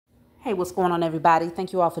Hey, what's going on, everybody?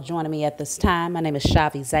 Thank you all for joining me at this time. My name is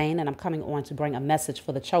Shavi Zane, and I'm coming on to bring a message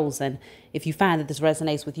for the chosen. If you find that this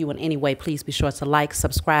resonates with you in any way, please be sure to like,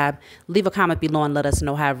 subscribe, leave a comment below, and let us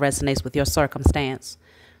know how it resonates with your circumstance.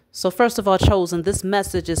 So first of all, chosen, this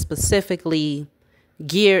message is specifically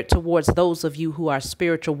geared towards those of you who are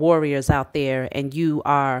spiritual warriors out there, and you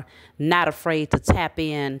are not afraid to tap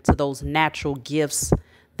in to those natural gifts,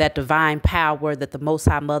 that divine power that the Most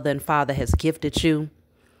High Mother and Father has gifted you.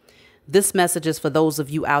 This message is for those of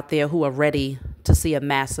you out there who are ready to see a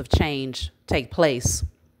massive change take place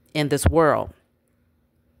in this world.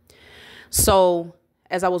 So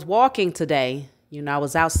as I was walking today, I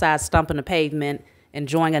was outside stumping the pavement,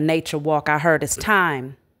 enjoying a nature walk. I heard it's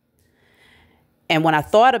time. And when I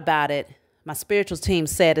thought about it, my spiritual team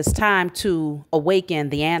said it's time to awaken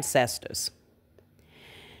the ancestors.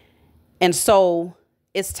 And so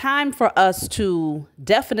it's time for us to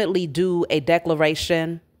definitely do a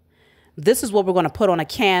declaration. This is what we're going to put on a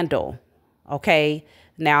candle, okay?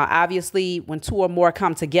 Now, obviously, when two or more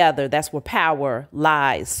come together, that's where power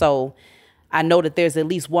lies. So I know that there's at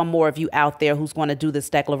least one more of you out there who's going to do this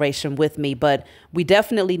declaration with me, but we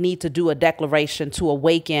definitely need to do a declaration to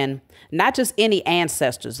awaken not just any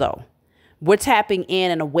ancestors, though. We're tapping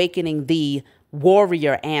in and awakening the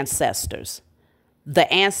warrior ancestors,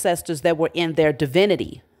 the ancestors that were in their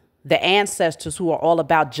divinity, the ancestors who are all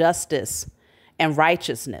about justice and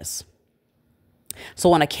righteousness.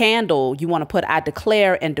 So on a candle, you want to put, I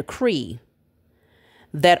declare and decree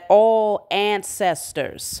that all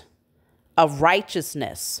ancestors of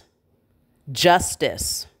righteousness,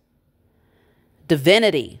 justice,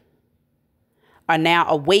 divinity are now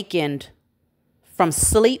awakened from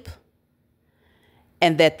sleep,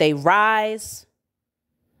 and that they rise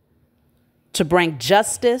to bring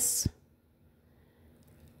justice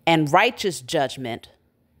and righteous judgment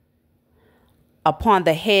upon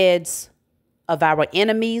the heads of our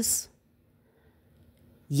enemies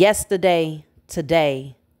yesterday,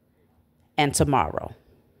 today, and tomorrow,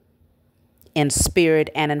 in spirit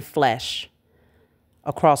and in flesh,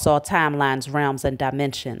 across all timelines, realms, and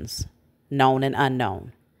dimensions, known and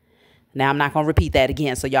unknown. Now, I'm not going to repeat that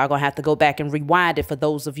again, so y'all going to have to go back and rewind it for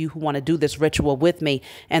those of you who want to do this ritual with me.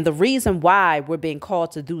 And the reason why we're being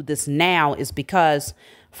called to do this now is because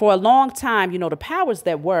for a long time, the powers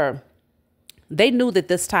that were, they knew that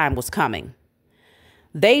this time was coming.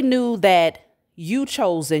 They knew that you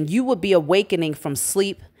chosen, you would be awakening from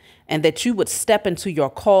sleep, and that you would step into your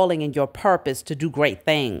calling and your purpose to do great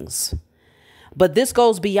things. But this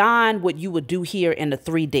goes beyond what you would do here in the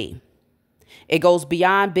 3D. It goes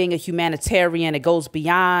beyond being a humanitarian. It goes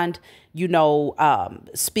beyond,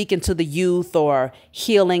 speaking to the youth or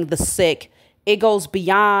healing the sick. It goes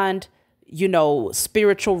beyond,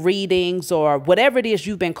 spiritual readings or whatever it is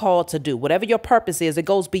you've been called to do, whatever your purpose is, it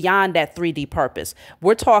goes beyond that 3D purpose.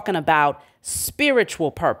 We're talking about spiritual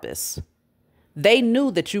purpose. They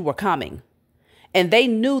knew that you were coming, and they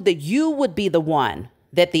knew that you would be the one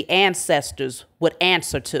that the ancestors would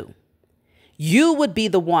answer to. You would be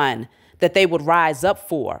the one that they would rise up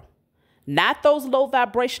for. Not those low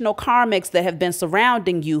vibrational karmics that have been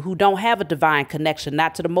surrounding you who don't have a divine connection,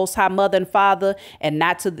 not to the Most High Mother and Father, and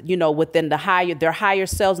not to, within their higher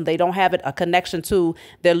selves, and they don't have a connection to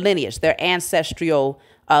their lineage, their ancestral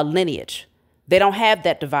lineage. They don't have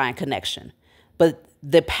that divine connection. But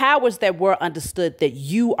the powers that were understood that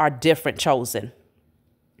you are different, chosen.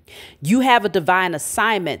 You have a divine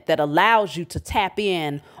assignment that allows you to tap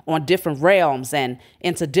in on different realms and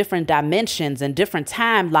into different dimensions and different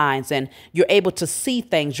timelines, and you're able to see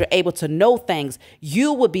things, you're able to know things.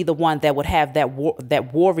 You would be the one that would have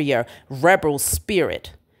that warrior rebel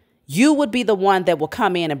spirit. You would be the one that will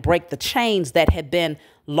come in and break the chains that had been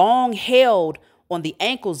long held on the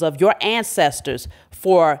ankles of your ancestors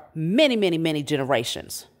for many, many, many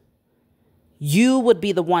generations. You would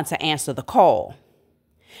be the one to answer the call.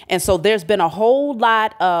 And so there's been a whole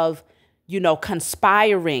lot of,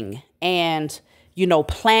 conspiring and,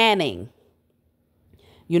 planning,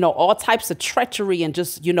 all types of treachery and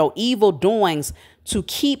just, evil doings to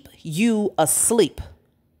keep you asleep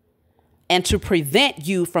and to prevent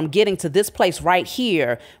you from getting to this place right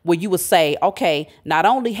here where you would say, okay, not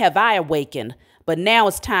only have I awakened, but now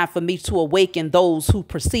it's time for me to awaken those who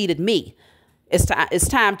preceded me. It's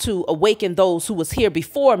time to awaken those who was here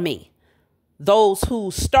before me. Those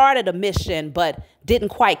who started a mission but didn't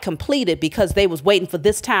quite complete it because they was waiting for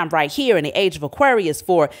this time right here in the age of Aquarius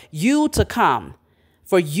for you to come,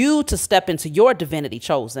 for you to step into your divinity,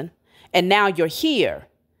 chosen. And now you're here.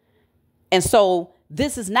 And so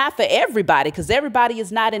this is not for everybody, because everybody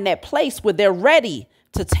is not in that place where they're ready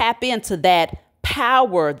to tap into that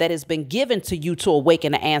power that has been given to you to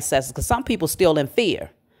awaken the ancestors, because some people still in fear.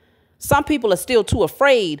 Some people are still too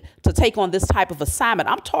afraid to take on this type of assignment.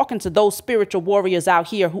 I'm talking to those spiritual warriors out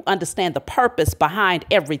here who understand the purpose behind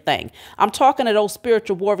everything. I'm talking to those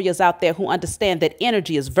spiritual warriors out there who understand that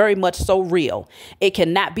energy is very much so real. It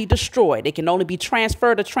cannot be destroyed. It can only be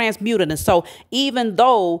transferred or transmuted. And so even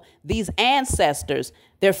though these ancestors,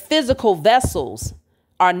 their physical vessels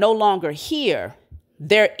are no longer here,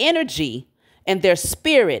 their energy and their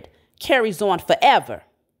spirit carries on forever.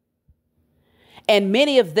 And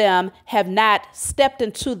many of them have not stepped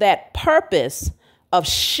into that purpose of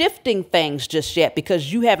shifting things just yet,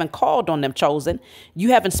 because you haven't called on them, chosen.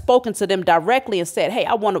 You haven't spoken to them directly and said, hey,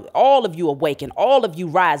 I want all of you awaken, all of you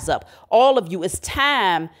rise up, all of you. It's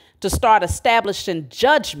time to start establishing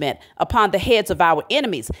judgment upon the heads of our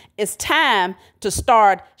enemies. It's time to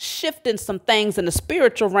start shifting some things in the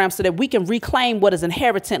spiritual realm so that we can reclaim what is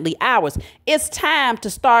inherently ours. It's time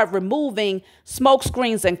to start removing smoke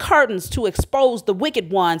screens and curtains to expose the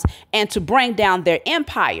wicked ones and to bring down their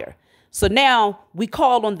empire. So now we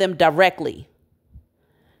call on them directly.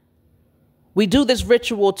 We do this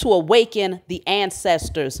ritual to awaken the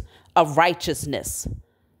ancestors of righteousness,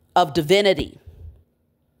 of divinity,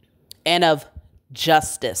 and of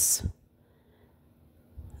justice.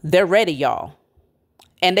 They're ready, y'all.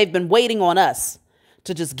 And they've been waiting on us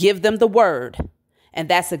to just give them the word. And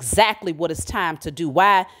that's exactly what it's time to do.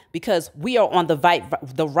 Why? Because we are on the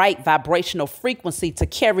right vibrational frequency to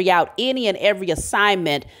carry out any and every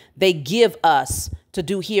assignment they give us to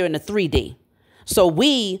do here in the 3D. So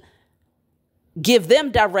we give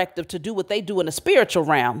them directive to do what they do in the spiritual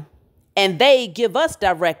realm. And they give us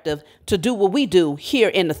directive to do what we do here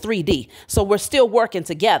in the 3D. So we're still working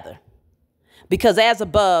together, because as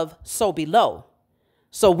above, so below.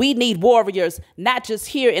 So we need warriors, not just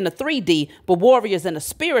here in the 3D, but warriors in the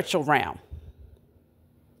spiritual realm.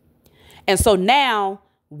 And so now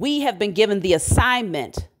we have been given the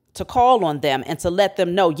assignment to call on them and to let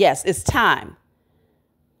them know, yes, it's time.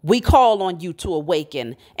 We call on you to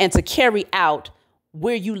awaken and to carry out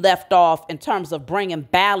where you left off in terms of bringing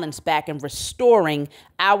balance back and restoring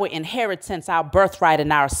our inheritance, our birthright,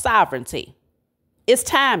 and our sovereignty. It's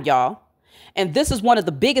time, y'all. And this is one of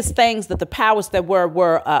the biggest things that the powers that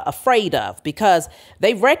were afraid of, because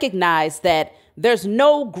they recognize that there's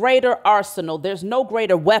no greater arsenal, there's no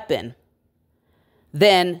greater weapon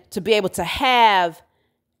than to be able to have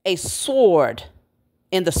a sword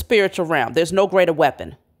in the spiritual realm. There's no greater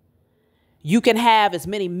weapon. You can have as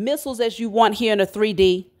many missiles as you want here in the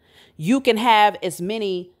 3D. You can have as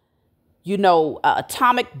many,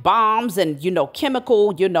 atomic bombs and,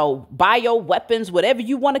 chemical, bio weapons, whatever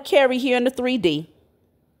you want to carry here in the 3D.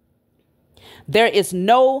 There is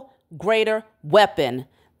no greater weapon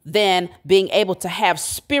than being able to have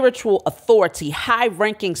spiritual authority,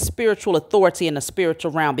 high-ranking spiritual authority in the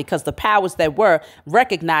spiritual realm, because the powers that were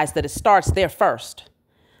recognized that it starts there first.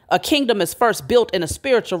 A kingdom is first built in the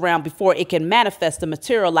spiritual realm before it can manifest and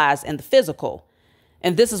materialize in the physical.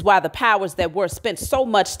 And this is why the powers that were spent so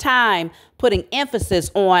much time putting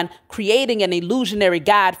emphasis on creating an illusionary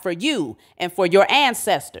God for you and for your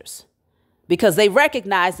ancestors, because they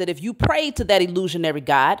recognize that if you prayed to that illusionary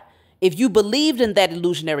God, if you believed in that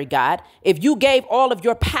illusionary God, if you gave all of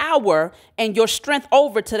your power and your strength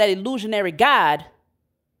over to that illusionary God,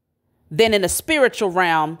 then in the spiritual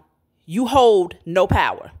realm, you hold no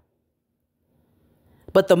power.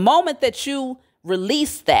 But the moment that you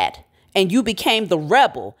released that and you became the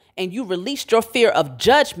rebel and you released your fear of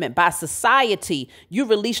judgment by society, you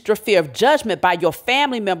released your fear of judgment by your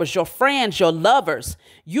family members, your friends, your lovers,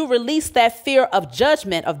 you released that fear of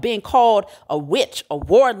judgment of being called a witch, a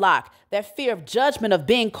warlock, that fear of judgment of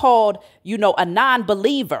being called, a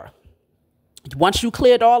non-believer. Once you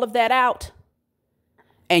cleared all of that out,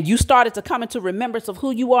 and you started to come into remembrance of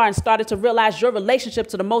who you are and started to realize your relationship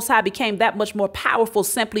to the Most High became that much more powerful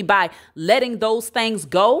simply by letting those things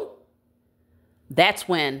go. That's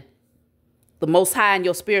when the Most High and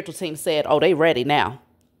your spiritual team said, oh, they ready now.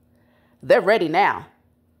 They're ready now.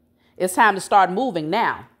 It's time to start moving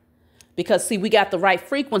now. Because, see, we got the right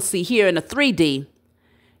frequency here in the 3D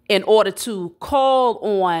in order to call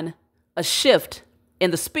on a shift in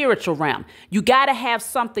the spiritual realm. You got to have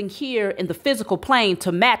something here in the physical plane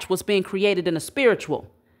to match what's being created in the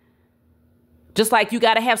spiritual. Just like you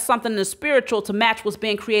got to have something in the spiritual to match what's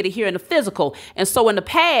being created here in the physical. And so in the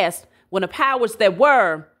past, when the powers that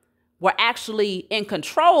were actually in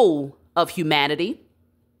control of humanity,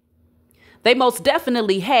 they most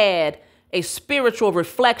definitely had a spiritual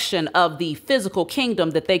reflection of the physical kingdom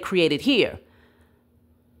that they created here.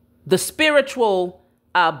 The spiritual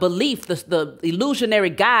belief, the illusionary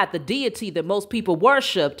God, the deity that most people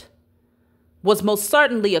worshipped, was most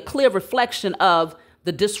certainly a clear reflection of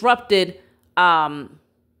the disrupted,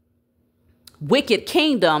 wicked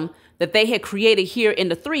kingdom that they had created here in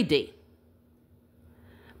the 3D.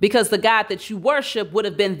 Because the God that you worship would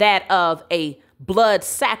have been that of a blood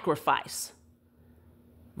sacrifice,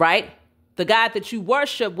 right? The God that you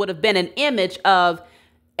worship would have been an image of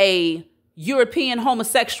a European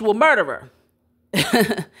homosexual murderer.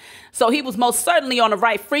 So he was most certainly on the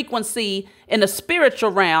right frequency in the spiritual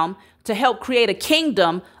realm to help create a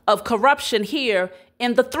kingdom of corruption here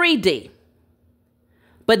in the 3D.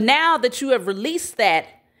 But now that you have released that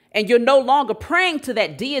and you're no longer praying to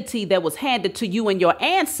that deity that was handed to you and your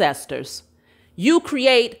ancestors, you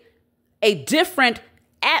create a different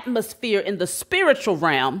atmosphere in the spiritual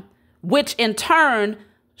realm, which in turn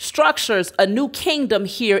structures a new kingdom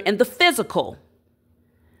here in the physical.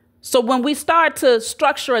 So when we start to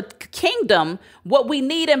structure a kingdom, what we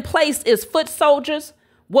need in place is foot soldiers.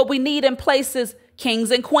 What we need in place is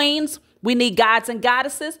kings and queens. We need gods and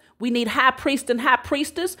goddesses. We need high priest and high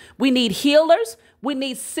priestess. We need healers. We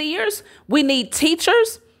need seers. We need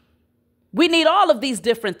teachers. We need all of these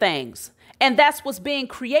different things. And that's what's being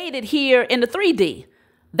created here in the 3D.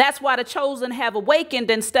 That's why the chosen have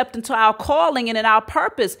awakened and stepped into our calling and in our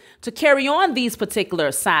purpose to carry on these particular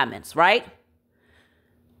assignments, right?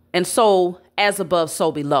 And so, as above,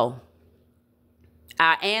 so below.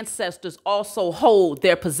 Our ancestors also hold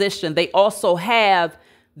their position. They also have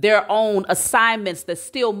their own assignments that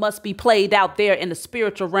still must be played out there in the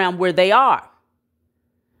spiritual realm where they are.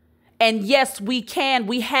 And yes, we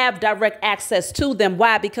have direct access to them.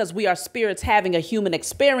 Why? Because we are spirits having a human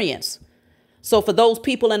experience. So for those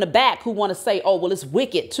people in the back who want to say, oh, well, it's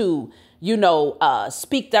wicked to,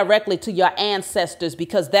 speak directly to your ancestors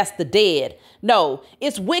because that's the dead. No,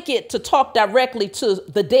 it's wicked to talk directly to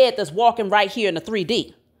the dead that's walking right here in the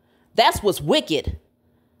 3D. That's what's wicked.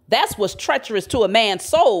 That's what's treacherous to a man's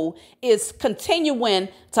soul, is continuing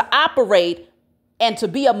to operate and to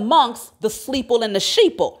be amongst the sleeple and the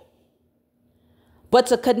sheeple. But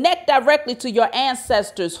to connect directly to your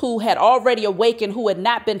ancestors who had already awakened, who had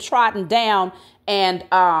not been trodden down and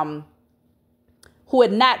who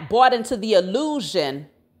had not bought into the illusion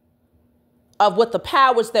of what the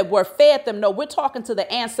powers that were fed them. No, we're talking to the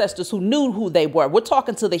ancestors who knew who they were. We're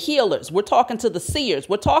talking to the healers. We're talking to the seers.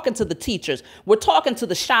 We're talking to the teachers. We're talking to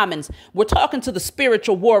the shamans. We're talking to the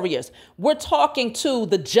spiritual warriors. We're talking to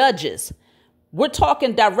the judges. We're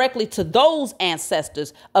talking directly to those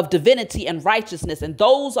ancestors of divinity and righteousness. And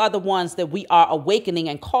those are the ones that we are awakening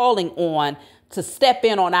and calling on to step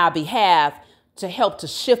in on our behalf to help to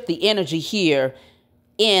shift the energy here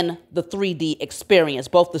in the 3D experience,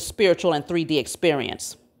 both the spiritual and 3D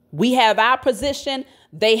experience. We have our position,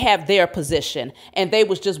 they have their position, and they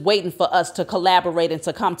was just waiting for us to collaborate and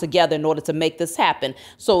to come together in order to make this happen.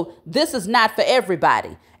 So this is not for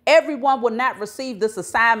everybody. Everyone will not receive this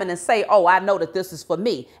assignment and say, oh, I know that this is for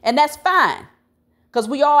me. And that's fine, because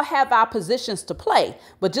we all have our positions to play.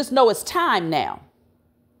 But just know it's time now.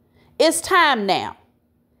 It's time now.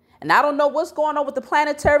 And I don't know what's going on with the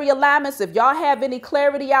planetary alignments. If y'all have any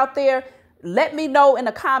clarity out there, let me know in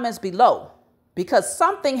the comments below, because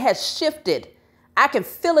something has shifted. I can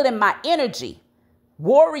feel it in my energy.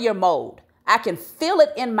 Warrior mode. I can feel it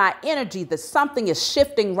in my energy that something is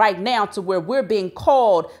shifting right now to where we're being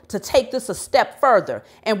called to take this a step further.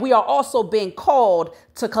 And we are also being called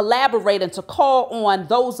to collaborate and to call on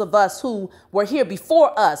those of us who were here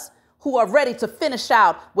before us, who are ready to finish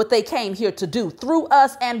out what they came here to do through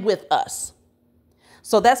us and with us.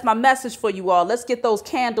 So that's my message for you all. Let's get those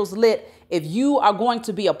candles lit. If you are going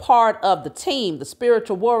to be a part of the team, the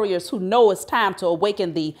spiritual warriors who know it's time to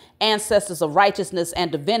awaken the ancestors of righteousness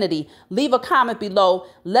and divinity, leave a comment below.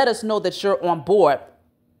 Let us know that you're on board.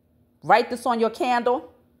 Write this on your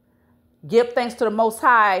candle. Give thanks to the Most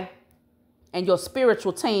High and your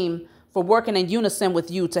spiritual team for working in unison with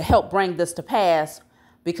you to help bring this to pass,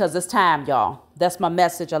 because it's time, y'all. That's my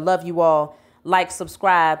message. I love you all. Like,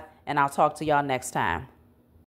 subscribe, and I'll talk to y'all next time.